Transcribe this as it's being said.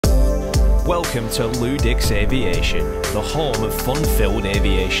Welcome to LewDix Aviation, the home of fun-filled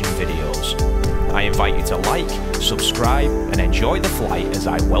aviation videos. I invite you to like, subscribe and enjoy the flight as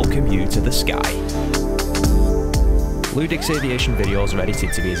I welcome you to the sky. LewDix Aviation videos are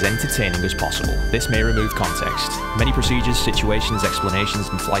edited to be as entertaining as possible. This may remove context. Many procedures, situations, explanations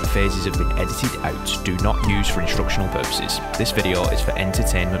and flight phases have been edited out. Do not use for instructional purposes. This video is for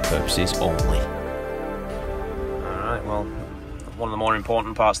entertainment purposes only. Alright, well, one of the more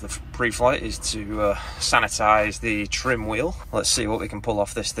important parts of the pre-flight is to sanitize the trim wheel. Let's see what we can pull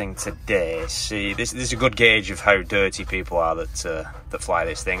off this thing today. See, this is a good gauge of how dirty people are that fly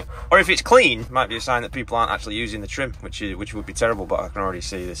this thing. Or if it's clean, it might be a sign that people aren't actually using the trim, which would be terrible, but I can already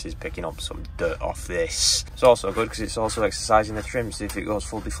see this is picking up some dirt off this. It's also good because it's also exercising the trim, see if it goes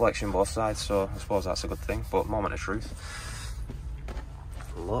full deflection both sides, so I suppose that's a good thing, but moment of truth.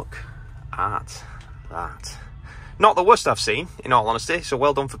 Look at that. Not the worst I've seen, in all honesty, so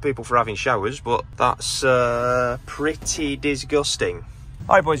well done for people for having showers, but that's pretty disgusting.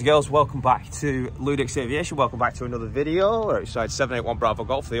 Hi boys and girls, welcome back to LewDix Aviation, welcome back to another video. We're outside 781 Bravo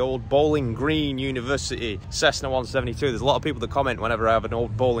Golf, the old Bowling Green University Cessna 172. There's a lot of people that comment whenever I have an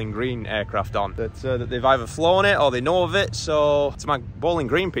old Bowling Green aircraft on, that they've either flown it or they know of it, so to my Bowling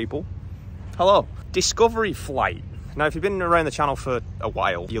Green people, hello. Discovery flight. Now if you've been around the channel for a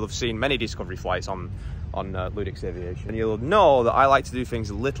while, you'll have seen many Discovery flights on LewDix Aviation, and you'll know that I like to do things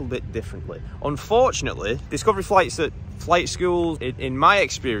a little bit differently. Unfortunately, Discovery flights at flight schools, in my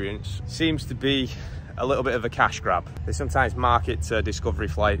experience, seems to be a little bit of a cash grab. They sometimes market a Discovery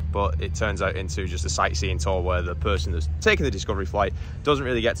flight, but it turns out into just a sightseeing tour where the person that's taking the Discovery flight doesn't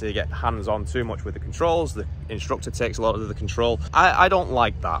really get to get hands-on too much with the controls. The instructor takes a lot of the control. I don't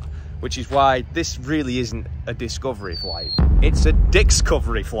like that, which is why this really isn't a Discovery flight. It's a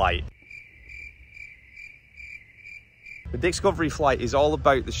DIXcovery flight. The DIXcovery flight is all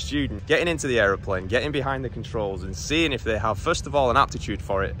about the student getting into the aeroplane, getting behind the controls and seeing if they have, first of all, an aptitude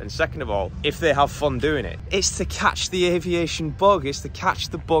for it, and second of all, if they have fun doing it. It's to catch the aviation bug. It's to catch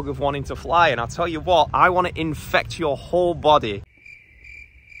the bug of wanting to fly. And I'll tell you what, I want to infect your whole body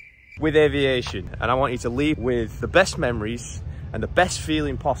with aviation. And I want you to leave with the best memories and the best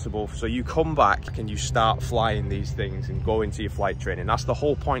feeling possible, so you come back and you start flying these things and go into your flight training. That's the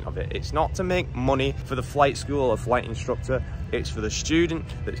whole point of it. It's not to make money for the flight school or flight instructor. It's for the student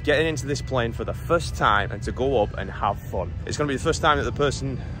that's getting into this plane for the first time and to go up and have fun. It's going to be the first time that the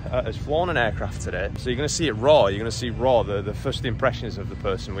person has flown an aircraft today, so you're going to see it raw. You're going to see raw, the first impressions of the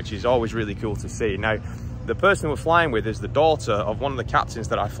person, which is always really cool to see. Now, the person we're flying with is the daughter of one of the captains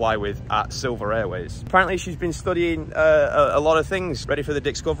that I fly with at Silver Airways. Apparently she's been studying a lot of things, ready for the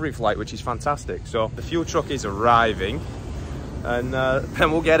DIXcovery flight, which is fantastic. So the fuel truck is arriving, and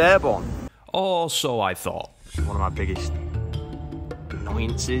then we'll get airborne. Or so I thought. One of my biggest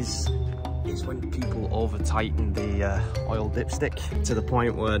annoyances is when people over tighten the oil dipstick to the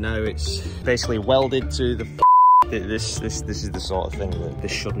point where now it's basically welded to the This is the sort of thing that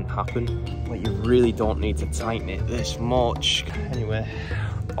this shouldn't happen. Like, you really don't need to tighten it this much. Anyway,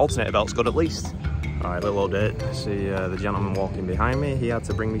 alternator belt's good at least. Alright, little update. See the gentleman walking behind me, he had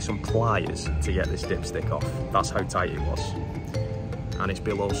to bring me some pliers to get this dipstick off. That's how tight it was. And it's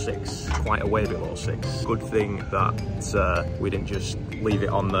below 6, quite a way below 6. Good thing that we didn't just leave it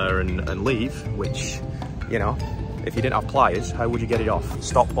on there and leave, which, you know, if you didn't have pliers, how would you get it off?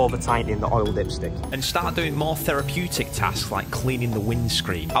 Stop over-tightening the oil dipstick. And start doing more therapeutic tasks like cleaning the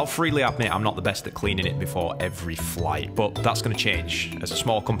windscreen. I'll freely admit I'm not the best at cleaning it before every flight, but that's going to change, as a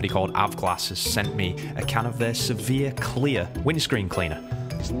small company called Alves has sent me a can of their Severe Clear windscreen cleaner.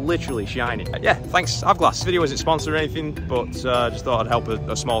 It's literally shiny. Yeah, thanks, Alves. This video isn't sponsored or anything, but just thought I'd help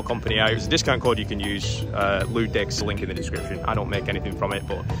a small company out. There's a discount code you can use, LewDix, link in the description. I don't make anything from it,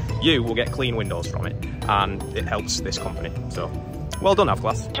 but you will get clean windows from it, and it helps this company. So, well done,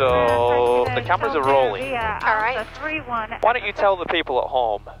 Alves. So, the cameras are rolling. Alright. Why don't you tell the people at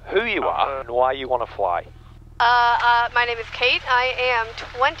home who you are and why you want to fly? My name is Kate. I am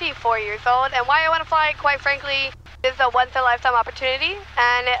 24 years old, and why I want to fly, quite frankly, is a once-in-a-lifetime opportunity.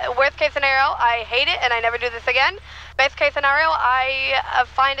 And worst case scenario, I hate it and I never do this again. Best case scenario, I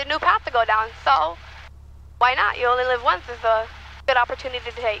find a new path to go down. So, why not? You only live once. It's a good opportunity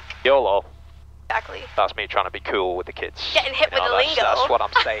to take. YOLO. Exactly. That's me trying to be cool with the kids. Getting hit with the lingo. That's what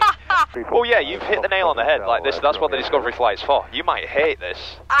I'm saying. Oh yeah, you've hit the nail on the head. Like this, that's what the Discovery flight's for. You might hate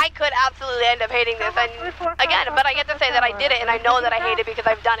this. I could absolutely end up hating this, and again, but I get to say that I did it, and I know that I hate it because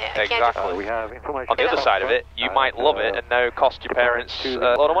I've done it. I can't just... We have on the other side of it, you might love it and now cost your parents a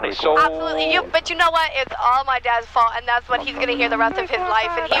lot of money. So absolutely, but you know what? It's all my dad's fault, and that's what he's gonna hear the rest of his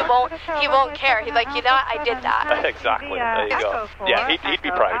life, and he won't care. He's like, you know what? I did that. Exactly. There you go. Yeah, he'd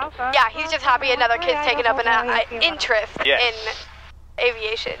be proud. Yeah, he's just happy another kid's taking up an interest in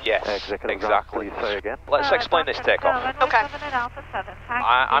aviation. Yes, exactly. Let's explain this takeoff. Okay.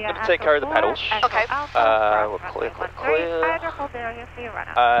 I'm going to take care of the pedals. Okay. We'll clear.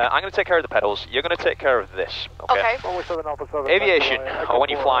 I'm going to take care of the pedals. You're going to take care of this. Okay. Aviation, or when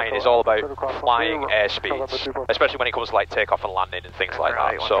you're flying, is all about flying airspeeds, especially when it comes to like takeoff and landing and things like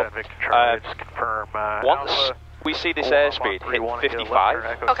that. So once we see this airspeed hit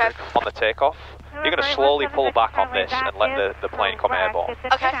 55 on the takeoff, you're going to slowly pull back on this and let the plane come airborne.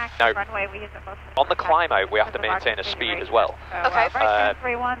 Okay. Now, on the climb out, we have to maintain a speed as well. Okay.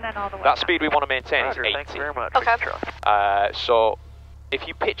 That speed we want to maintain is 80. Okay. So, if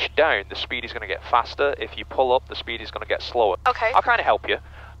you pitch down, the speed is going to get faster. If you pull up, the speed is going to get slower. Okay. I'll kind of help you.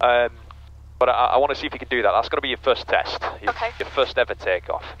 But I want to see if you can do that. That's going to be your first test. Your first ever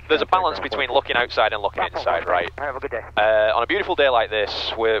takeoff. There's a balance between looking outside and looking inside, right? Have a good day. On a beautiful day like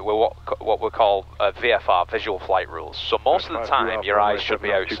this, we're what we call VFR, visual flight rules. So most of the time, your eyes should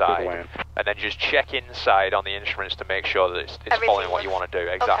be outside, and then just check inside on the instruments to make sure that it's following what you want to do.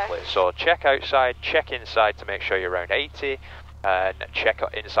 Exactly. Okay. So check outside, check inside to make sure you're around 80. And check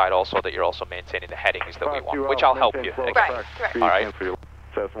inside also that you're also maintaining the headings that we want, which I'll help you. Right. All right.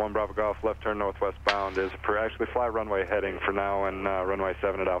 Cessna 1 Bravo Golf, left turn northwest bound is actually fly runway heading for now and runway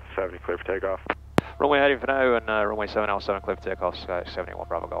 7 at Alpha 70, clear for takeoff. Runway heading for now and runway 7 Alpha 7, clear for takeoff, Sky 71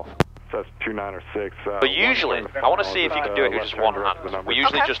 Bravo Golf. Cessna 29 or 6. But usually, I want to see if you can do it with just one hand. We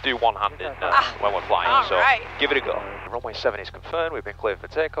usually just do one hand when we're flying, so give it a go. Runway 7 is confirmed, we've been cleared for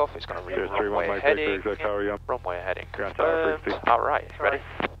takeoff, it's going to read runway heading. Runway heading confirmed. Alright, ready?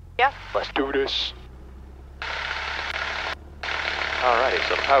 Yeah. Let's do this. Alrighty,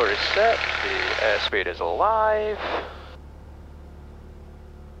 so the power is set, the airspeed is alive.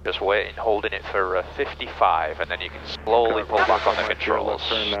 Just waiting, holding it for 55, and then you can slowly pull back on the controls.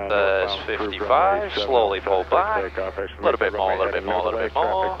 There's 55, slowly pull back. A little bit more, a little bit more, a little bit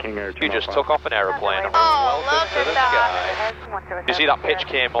more. You just took off an aeroplane. Oh, look at that. You see that pitch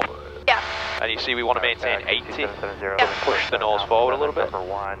came up? Yeah. And you see we want to maintain 80. Push the nose forward a little bit.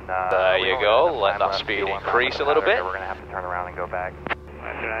 There you go. Let that speed increase a little bit. We're going to have to turn around and go back.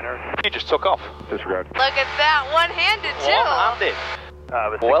 You just took off. Disregard. Look at that. One-handed, too. One-handed.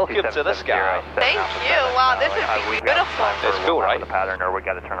 Welcome to the sky. Thank you. Wow, this is beautiful. It's cool, right?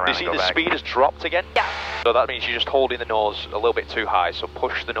 You see the speed has dropped again? Yeah. So that means you're just holding the nose a little bit too high, so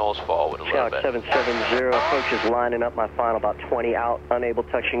push the nose forward a little bit. 770, approach is lining up my final, about 20 out, unable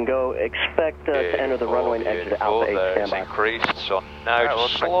touch and go. Expect to enter the runway and exit Alpha 8 standby. It's increased, so now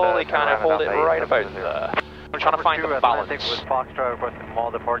just slowly kind of hold it right about there. I'm trying to find the balance.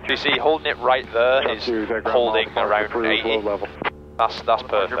 You see, holding it right there is holding around 80. That's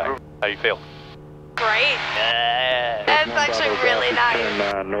perfect. How you feel? Great. Yeah. That's actually really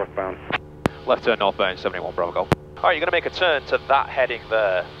nice. Northbound. Left turn northbound, 71 Bravo Golf. Alright, you're going to make a turn to that heading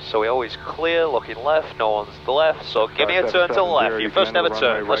there. So we always clear, looking left, no one's to the left. So give me a turn to the left. Your first ever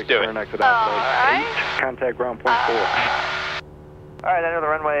turn. Let's do it. Alright. Contact ground point 4. Alright, enter the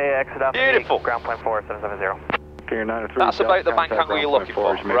runway, exit up. Beautiful. Ground point 4, 770. That's about the bank angle you're looking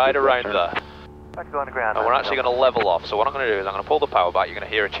for, right around there. And we're actually going to level off, so what I'm going to do is I'm going to pull the power back, you're going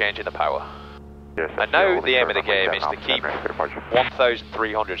to hear a change in the power. And now the aim of the game is to keep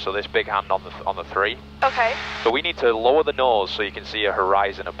 1,300, so this big hand on the 3. Okay. So we need to lower the nose so you can see a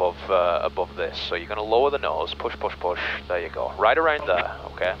horizon above this. So you're going to lower the nose, push, push, push, there you go. Right around there,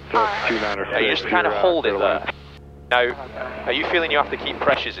 okay? Now you just kind of hold it there. Now, are you feeling you have to keep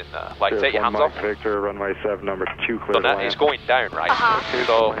pressures in there? Like, take your hands off? Victor, runway 7, number 2, clear So now it's going down, right?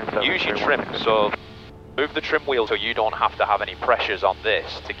 So use your trim. So move the trim wheel so you don't have to have any pressures on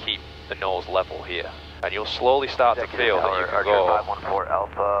this to keep the nose level here. And you'll slowly start to feel that you can go hands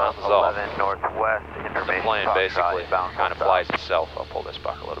off. The plane basically kind of flies itself. I'll pull this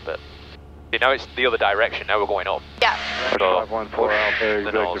back a little bit. See, now it's the other direction, now we're going up. Yeah. So push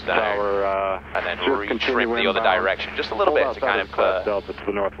the nose down, and then re-trim the other direction, just a little bit to kind of Delta to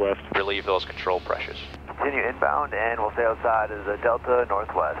the northwest. relieve those control pressures. Continue inbound, and we'll stay outside as a Delta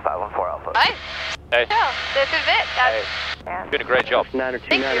Northwest, 514 Alpha. Nice. Hey. Yeah, this is it. Hey. Doing a great job.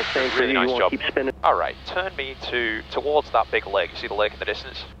 929 same Really nice job. Keep spinning. Alright, turn me towards that big lake. You see the lake in the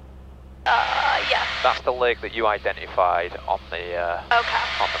distance? Yes. That's the lake that you identified on the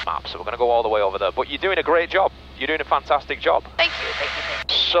map. So we're going to go all the way over there. But you're doing a great job. You're doing a fantastic job. Thank you, thank you, thank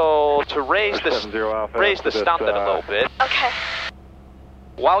you. So to raise the standard a little bit. Okay.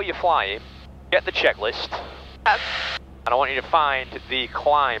 While you're flying, get the checklist. Okay. And I want you to find the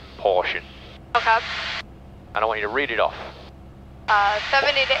climb portion. Okay. And I want you to read it off.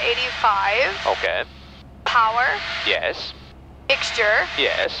 70 to 85. Okay. Power. Yes. Mixture.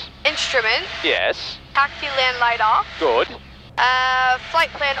 Yes. Instrument. Yes. Taxi land light off. Good. Flight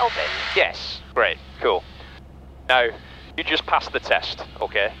plan open. Yes. Great. Cool. Now, you just passed the test,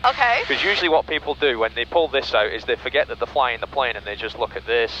 okay? Okay. Because usually what people do when they pull this out is they forget that they're flying the plane and they just look at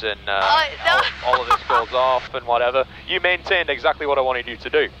this and no. all of this goes off and whatever. You maintained exactly what I wanted you to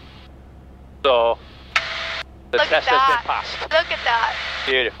do. So, the test has been passed. Look at that.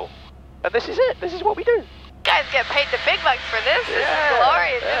 Beautiful. And this is it. This is what we do. You guys get paid the big bucks for this. This is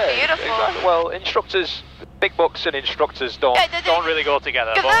glorious. This is beautiful. Exactly. Well, instructors, big bucks and instructors don't really go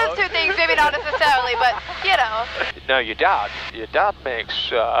together. Because those two things, maybe not necessarily, but, you know. No, your dad makes...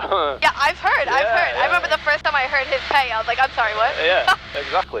 Yeah, I've heard. I remember the first time I heard his pay, I was like, I'm sorry, what? Yeah,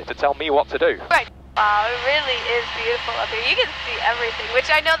 exactly. To tell me what to do. Right. Wow, it really is beautiful up here. You can see everything,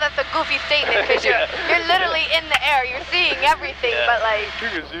 which I know that's a goofy statement because you're literally in the air. You're seeing everything, but like... You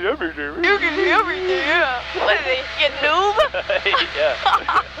can see everything. You can see everything, yeah. What is it, you noob?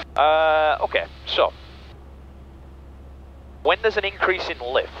 Yeah. Okay, so... When there's an increase in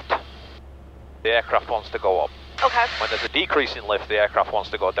lift, the aircraft wants to go up. Okay. When there's a decrease in lift, the aircraft wants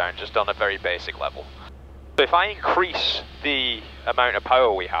to go down, just on a very basic level. So if I increase the amount of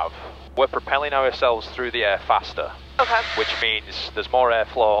power we have, we're propelling ourselves through the air faster. Okay. Which means there's more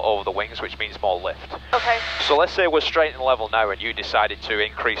airflow over the wings, which means more lift. Okay. So let's say we're straight and level now and you decided to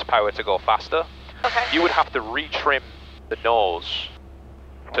increase power to go faster. Okay. You would have to retrim the nose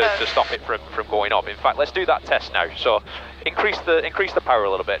to stop it from going up. In fact, let's do that test now. So increase the power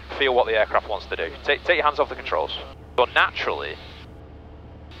a little bit, feel what the aircraft wants to do. Take your hands off the controls. So naturally,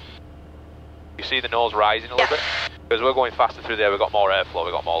 you see the nose rising a little bit? Because we're going faster through there, we've got more airflow,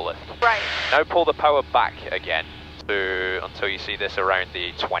 we've got more lift. Right. Now pull the power back again until you see this around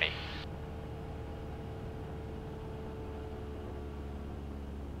the 20.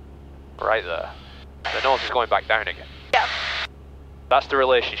 Right there. The nose is going back down again. Yeah. That's the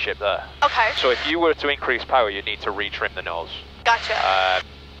relationship there. Okay. So if you were to increase power, you'd need to retrim the nose. Gotcha.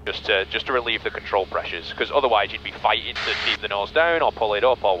 Just to relieve the control pressures, because otherwise you'd be fighting to keep the nose down or pull it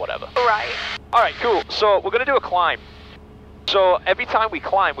up or whatever. Right. Alright, cool. So we're going to do a climb. So every time we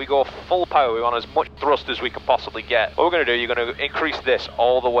climb, we go full power. We want as much thrust as we can possibly get. What we're going to do, you're going to increase this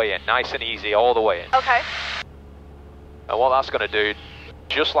all the way in, nice and easy, all the way in. Okay. And what that's going to do,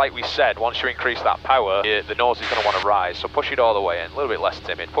 just like we said, once you increase that power, the nose is going to want to rise. So push it all the way in, a little bit less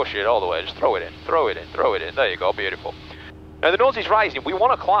timid. Push it all the way, just throw it in, throw it in, throw it in. There you go, beautiful. Now the nose is rising, we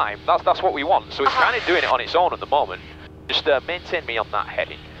want to climb, that's what we want. So it's kind of doing it on its own at the moment. Just maintain me on that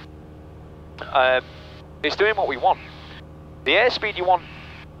heading. It's doing what we want. The airspeed you want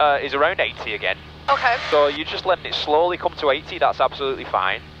is around 80 again. Okay. So you're just letting it slowly come to 80, that's absolutely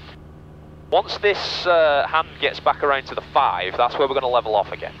fine. Once this hand gets back around to the 5, that's where we're going to level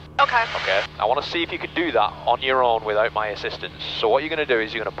off again. Okay. Okay. I want to see if you can do that on your own without my assistance. So what you're going to do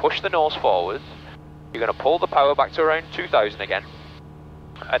is you're going to push the nose forward. You're going to pull the power back to around 2000 again,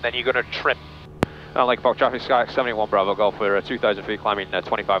 and then you're going to trim. Lake Park traffic, Sky 71 Bravo, Golf for 2,000 feet, climbing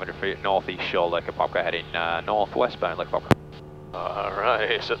 2,500 feet northeast shore, Lake Park, heading northwestbound, Lake Park. Alright,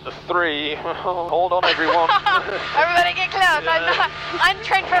 it's at the 3. Hold on, everyone. Everybody get close. I'm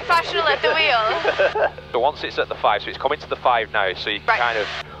trained professional at the wheel. So once it's at the 5, so it's coming to the 5 now, so you can kind of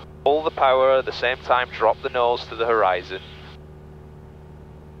pull the power at the same time, drop the nose to the horizon.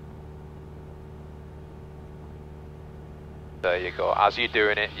 There you go. As you're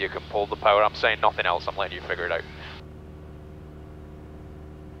doing it, you can pull the power. I'm saying nothing else. I'm letting you figure it out.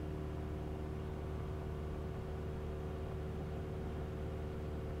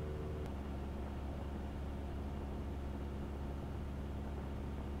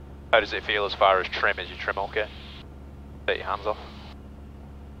 How does it feel as far as trim? Is your trim okay? Take your hands off.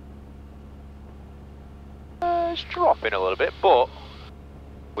 It's dropping a little bit, but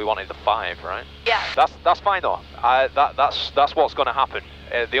we wanted the 5, right? Yeah. That's fine though. That's what's going to happen.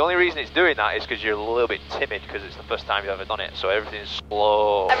 The only reason it's doing that is because you're a little bit timid because it's the first time you've ever done it. So everything's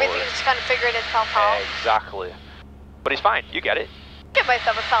slow. Everything's just kind of figuring itself out. Exactly. But it's fine. You get it. Give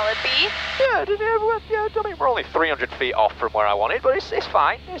myself a solid B. Yeah. I mean, we're only 300 feet off from where I wanted, but it's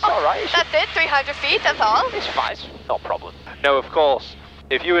fine. It's all right. That's it. 300 feet. That's all. It's fine. It's no problem. No, of course.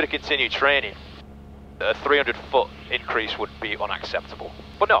 If you were to continue training, a 300-foot increase would be unacceptable.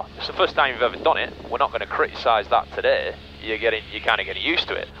 But no, it's the first time you've ever done it. We're not going to criticise that today. You're kind of getting used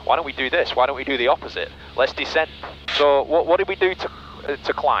to it. Why don't we do this? Why don't we do the opposite? Let's descend. So what did we do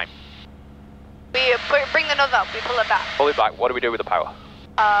to climb? We bring the nose up. We pull it back. Pull it back. What do we do with the power?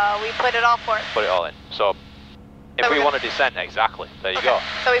 We put it all forward. Put it all in. So if we want to descend, exactly. There you go.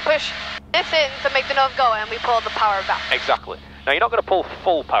 So we push this in to make the nose go, and we pull the power back. Exactly. Now you're not going to pull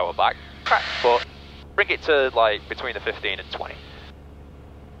full power back. Correct. But bring it to like between the 15 and 20.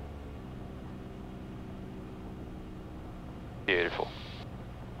 Beautiful.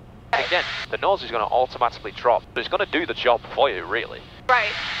 And again, the nose is going to automatically drop, but it's going to do the job for you, really.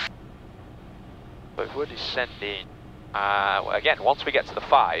 Right. But if we're descending, again, once we get to the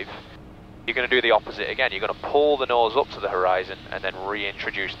 5, you're going to do the opposite again. You're going to pull the nose up to the horizon and then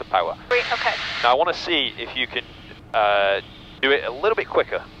reintroduce the power. Okay. Now I want to see if you can do it a little bit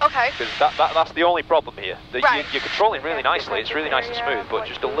quicker. Okay. Because that's the only problem here. Right. You're controlling really nicely. It's really nice and smooth, but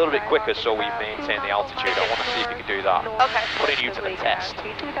just a little bit quicker so we maintain the altitude. I want to see if you can do that. Okay. Putting you to the test.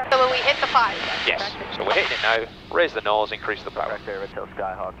 So when we hit the 5. Yes. So we're hitting it now. Raise the nose, increase the power. Hotel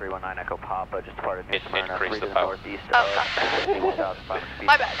Skyhawk 319 Echo Papa, just departed Increase the power. northeast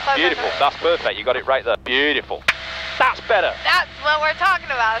My bad. Beautiful. That's perfect. You got it right there. Beautiful. That's better. That's what we're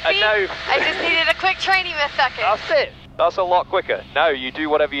talking about. See? And now, I just needed a quick training a second. that's it. That's a lot quicker. Now you do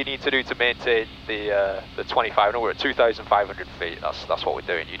whatever you need to do to maintain the 25. No, we're at 2,500 feet. That's what we're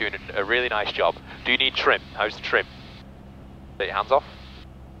doing. You're doing a really nice job. Do you need trim? How's the trim? Take your hands off.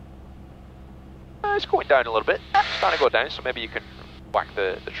 It's going down a little bit. It's starting to go down, so maybe you can whack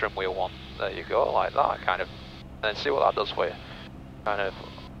the trim wheel one. There you go, like that, kind of. And then see what that does for you. Kind of.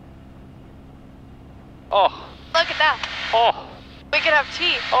 Oh. Look at that. Oh. We could have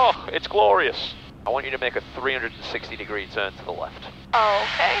tea. Oh, it's glorious. I want you to make a 360-degree turn to the left. Oh,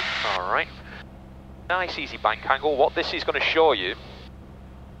 okay. Alright. Nice easy bank angle. What this is going to show you,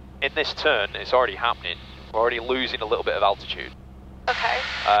 in this turn, it's already happening. We're already losing a little bit of altitude. Okay.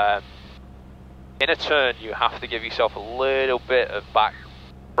 In a turn, you have to give yourself a little bit of back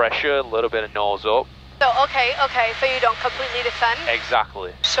pressure, a little bit of nose up. So, okay, so you don't completely descend?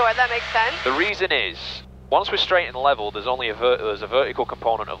 Exactly. Sure, that makes sense. The reason is, once we're straight and level, there's only there's a vertical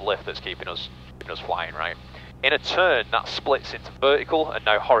component of lift that's keeping us flying, right? In a turn, that splits into vertical and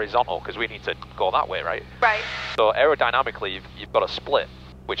now horizontal, because we need to go that way, right? Right. So aerodynamically, you've got a split,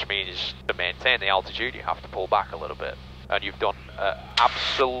 which means to maintain the altitude, you have to pull back a little bit. And you've done an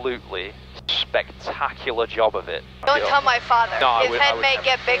absolutely spectacular job of it. Don't tell my father. No, His head may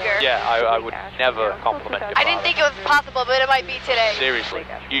get bigger. Yeah, I would never compliment your father. I didn't think it was possible, but it might be today. Seriously,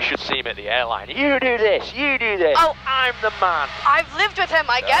 you should see him at the airline. You do this, you do this. Oh, I'm the man. I've lived with him,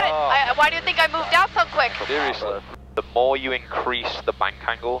 I get it. Why do you think I moved out so quick? Seriously, the more you increase the bank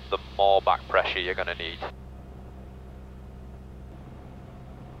angle, the more back pressure you're going to need.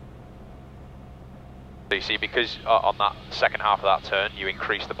 So you see, because on that second half of that turn, you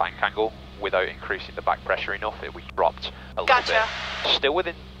increase the bank angle without increasing the back pressure enough, we dropped a little bit. Still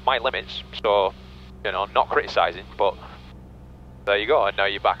within my limits, so, you know, not criticising, but there you go, and now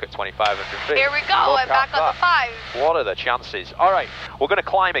you're back at 2,500 feet. Here we go, I'm back on the 5. What are the chances? Alright, we're going to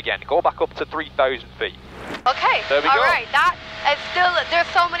climb again, go back up to 3,000 feet. Okay, there we go. Alright, it's still, there's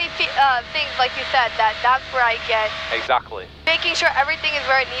so many things, like you said, that's where I get. Exactly. Making sure everything is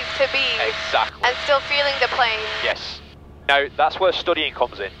where it needs to be. Exactly. And still feeling the plane. Yes. Now, that's where studying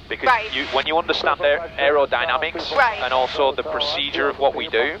comes in, because when you understand aerodynamics and also the procedure of what we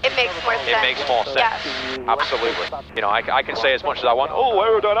do, it makes more sense. It makes more sense. Yes. Absolutely. You know, I can say as much as I want, oh,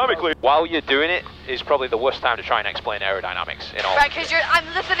 aerodynamically. While you're doing it is probably the worst time to try and explain aerodynamics. In all right, because I'm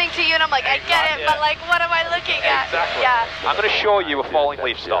listening to you and I'm like, I get it, but like, what am I looking at? Exactly. Yeah. I'm going to show you a falling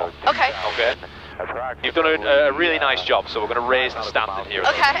leaf stall. Okay. Okay. You've done a really nice job, so we're going to raise the standard here.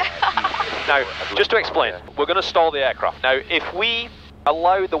 Okay. Now, just to explain, we're going to stall the aircraft. Now, if we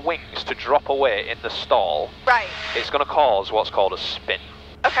allow the wings to drop away in the stall, it's going to cause what's called a spin.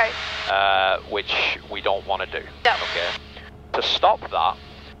 Okay. Which we don't want to do. No. Okay. To stop that,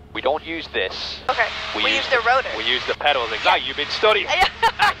 we don't use this. Okay. We use the rotor. We use the pedals. Exactly. You've been studying.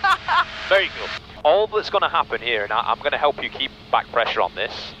 Very good. All that's going to happen here, and I'm going to help you keep back pressure on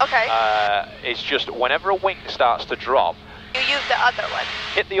this. Okay. It's just whenever a wing starts to drop, you use the other one.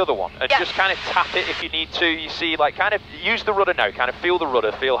 Hit the other one and just kind of tap it if you need to. You see, like, kind of use the rudder now. Kind of feel the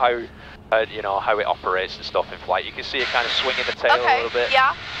rudder. Feel how, you know, how it operates and stuff in flight. You can see it kind of swinging the tail a little bit.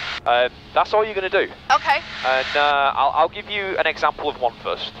 Yeah. That's all you're going to do. Okay. And I'll give you an example of one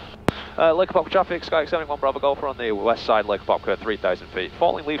first. Lake Apopka traffic, Sky 71 Bravo Golf, on the west side, Lake Apopka, 3,000 feet.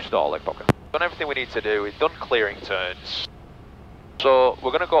 Falling leaf stall, Lake Apopka. Done everything we need to do. We've done clearing turns. So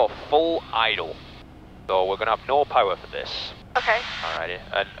we're going to go full idle. So we're going to have no power for this. Okay. Alrighty.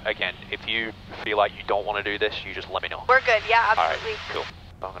 And again, if you feel like you don't want to do this, you just let me know. We're good, yeah, absolutely. Alright, cool.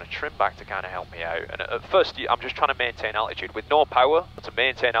 So I'm going to trim back to kind of help me out. And at first, I'm just trying to maintain altitude. With no power, to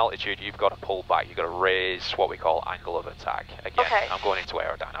maintain altitude, you've got to pull back. You've got to raise what we call angle of attack. Again, okay. I'm going into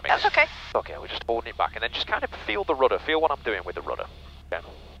aerodynamics. That's okay. Okay, we're just holding it back. And then just kind of feel the rudder. Feel what I'm doing with the rudder. Okay.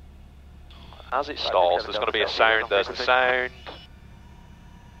 As it stalls, there's going to be a sound. There's a sound.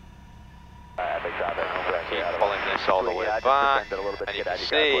 Keep pulling this all the way back, and you can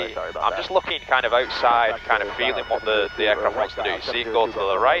see, I'm just looking kind of outside, kind of feeling what the aircraft wants to do. See it go to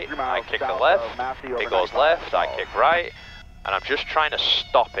the right, I kick the left, it goes left, I kick right, and I'm just trying to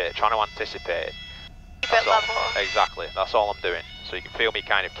stop it, trying to anticipate it. Keep it level. Exactly, that's all I'm doing. So you can feel me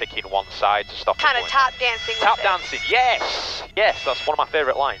kind of kicking one side to stop it kind of tap dancing with Tap it. dancing, yes! Yes, that's one of my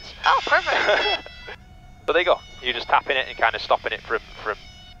favourite lines. Oh, perfect. So there you go, you're just tapping it and kind of stopping it from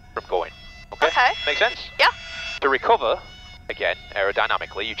going. Okay. Make sense? Yeah. To recover, again,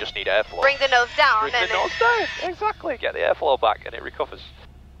 aerodynamically, you just need airflow. Bring the nose down. Bring the nose down, exactly. Get the airflow back and it recovers.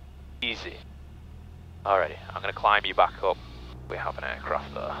 Easy. Alrighty, I'm going to climb you back up. We have an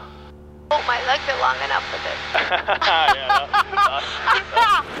aircraft there. Oh, my legs are long enough for this.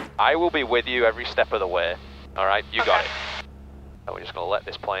 I will be with you every step of the way. Alright, you got it. And we're just going to let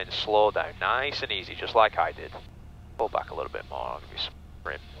this plane slow down, nice and easy, just like I did. Pull back a little bit more, I'll give you some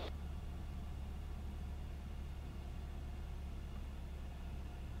trim.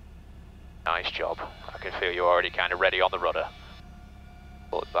 Nice job. I can feel you're already kind of ready on the rudder.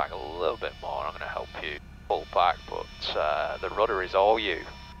 Pull it back a little bit more. I'm going to help you pull back, but the rudder is all you.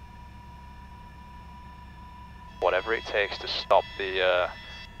 Whatever it takes to stop the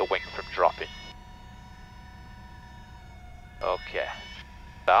wing from dropping. Okay.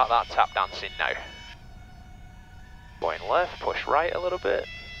 Start that tap dancing now. Going left, push right a little bit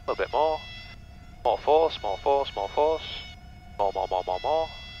more. More force, more force, more force. More.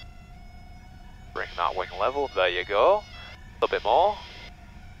 Bring that wing level, there you go. A little bit more.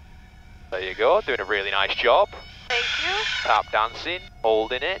 There you go, doing a really nice job. Thank you. Tap dancing,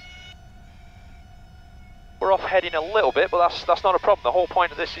 holding it. We're off heading a little bit, but that's not a problem. The whole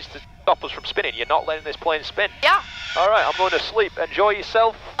point of this is to stop us from spinning. You're not letting this plane spin. Yeah. Alright, I'm going to sleep. Enjoy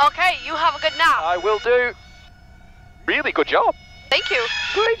yourself. Okay, you have a good nap. I will do. Really good job. Thank you.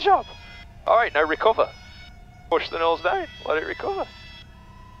 Great job. Alright, now recover. Push the nose down, let it recover.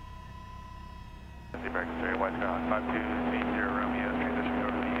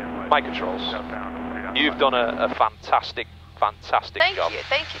 My controls. You've done a fantastic job.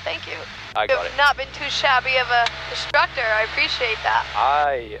 Thank you. I got it. You've not been too shabby of a instructor. I appreciate that.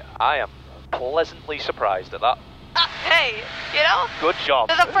 I am pleasantly surprised at that. Hey, you know? Good job.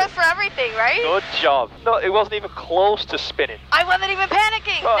 There's a first for everything, right? Good job. No, it wasn't even close to spinning. I wasn't even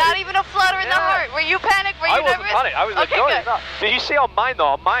panicking. Well, not even a flutter in the heart. Were you panicked? Were you nervous? I wasn't panicked. I was enjoying that. Did you see on mine though?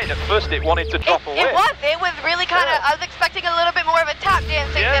 On mine, at first it wanted to drop away. It was really kind of. I was expecting a little bit more of a tap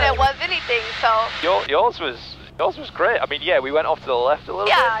dancing than it was anything. So. Yours was great. I mean, yeah, we went off to the left a little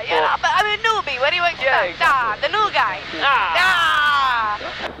bit. Yeah, but I'm a newbie. What do you expect? Yeah, exactly. The new guy.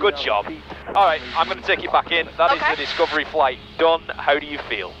 Good job. All right, I'm going to take you back in. That is the Discovery flight done. How do you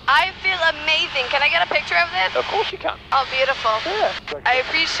feel? I feel amazing. Can I get a picture of this? Of course you can. Oh, beautiful. Yeah. I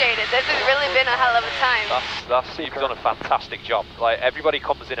appreciate it. This has really been a hell of a time. You've done a fantastic job. Like, everybody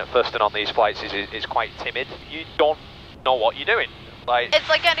comes in at first and on these flights is quite timid. You don't know what you're doing. Like, it's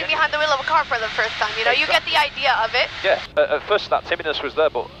like getting behind the wheel of a car for the first time, you know? Exactly. You get the idea of it. Yeah, at first that timidness was there,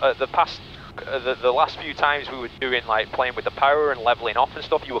 but the last few times we were doing, like, playing with the power and leveling off and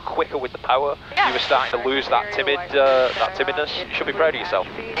stuff, you were quicker with the power. Yeah. You were starting to lose that timidness. You should be proud of yourself.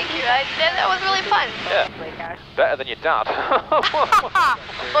 Thank you. That was really fun. Yeah. Better than your dad.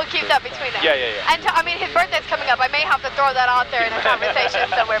 We'll keep that between us. Yeah. And I mean, his birthday's coming up. I may have to throw that out there in a conversation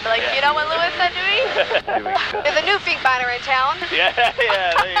somewhere. But like, you know what Lewis said to me? There's a new Finkbeiner in town. Yeah,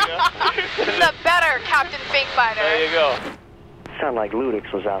 there you go. This is a better Captain Finkbeiner. There you go. Sound like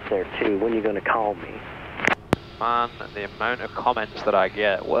LewDix was out there too. When are you going to call me? Man, the amount of comments that I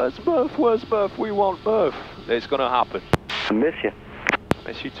get. Where's Murph? Where's Murph? We want Murph. It's going to happen. I miss you.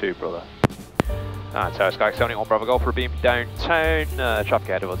 Miss you too, brother. Alright, Tower Sky 71 Bravo Golf for beam downtown. Traffic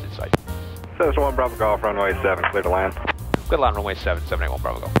ahead of us inside. 71 Bravo Golf, runway 7, clear to land. Good land, runway 7, 781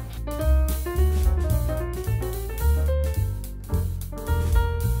 Bravo Golf.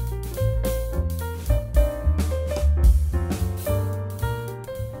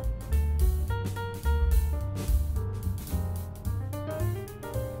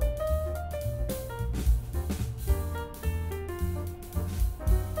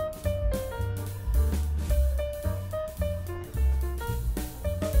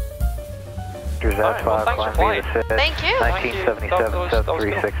 Vector Z5, well, thanks for flying. Thank you.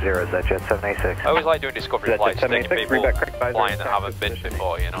 1977-7360, is that Jet 786? I always like doing discovery flights, taking people flying that haven't been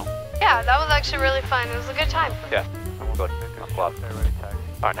before, you know. Yeah, that was actually really fun. It was a good time. Yeah, good. I'm glad.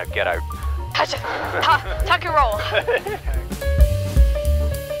 Alright, now get out. Tuck and roll.